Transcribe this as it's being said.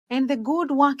And the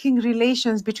good working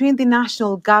relations between the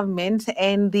national government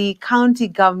and the county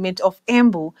government of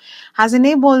Embu has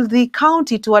enabled the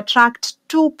county to attract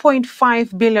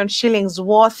 2.5 billion shillings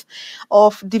worth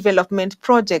of development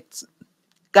projects.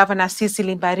 Governor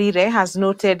Cecily Mbarire has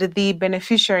noted the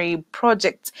beneficiary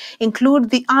projects include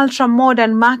the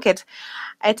ultra-modern market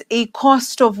at a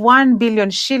cost of 1 billion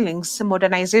shillings,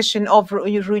 modernization of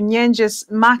Runyenje's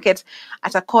market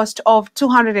at a cost of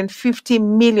 250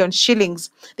 million shillings,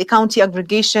 the county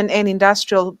aggregation and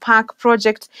industrial park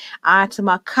project at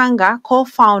Makanga,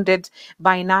 co-founded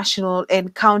by national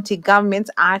and county governments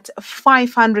at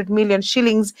 500 million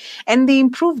shillings, and the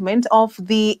improvement of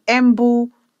the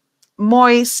Embu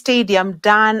Moi Stadium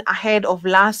done ahead of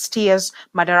last year's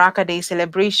Madaraka Day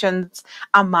celebrations,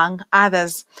 among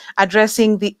others.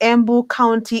 Addressing the Embu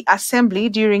County Assembly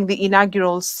during the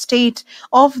inaugural State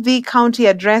of the County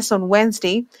address on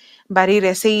Wednesday,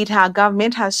 Mbarire said her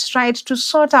government has tried to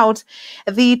sort out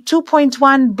the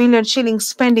 2.1 billion shilling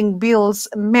spending bills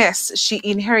mess she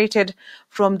inherited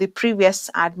from the previous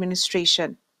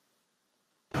administration.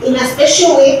 In a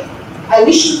special way, I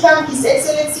wish to thank His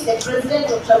Excellency the President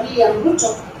Dr. William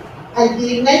Ruto and the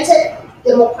United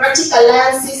Democratic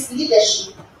Alliance's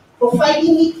leadership for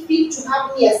finding it fit to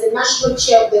have me as the national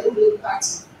chair of the ruling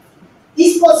party.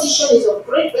 This position is of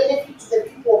great benefit to the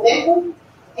people of Embu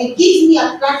and gives me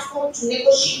a platform to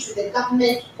negotiate with the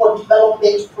government for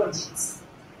development projects.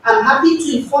 I'm happy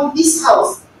to inform this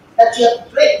House that we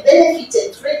have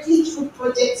benefited greatly through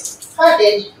projects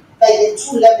funded by the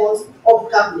two levels of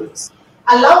government.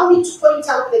 Allow me to point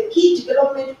out the key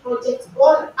development projects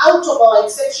born out of our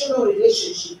exceptional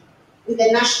relationship with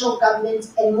the national government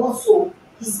and more so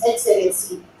His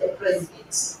Excellency the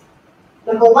President.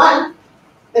 Number one,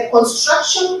 the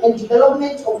construction and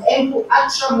development of Embu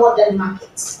ultra-modern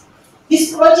market.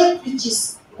 This project, which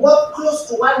is worth close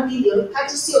to 1 billion,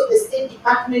 courtesy of the State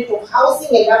Department of Housing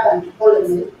and Urban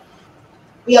Development.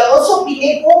 We have also been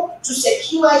able to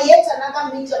secure yet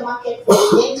another major market for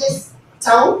Runyenjes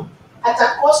town at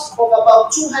a cost of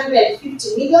about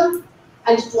 250 million,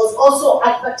 and it was also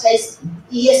advertised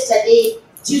yesterday,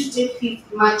 Tuesday,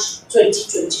 5th March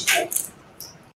 2024.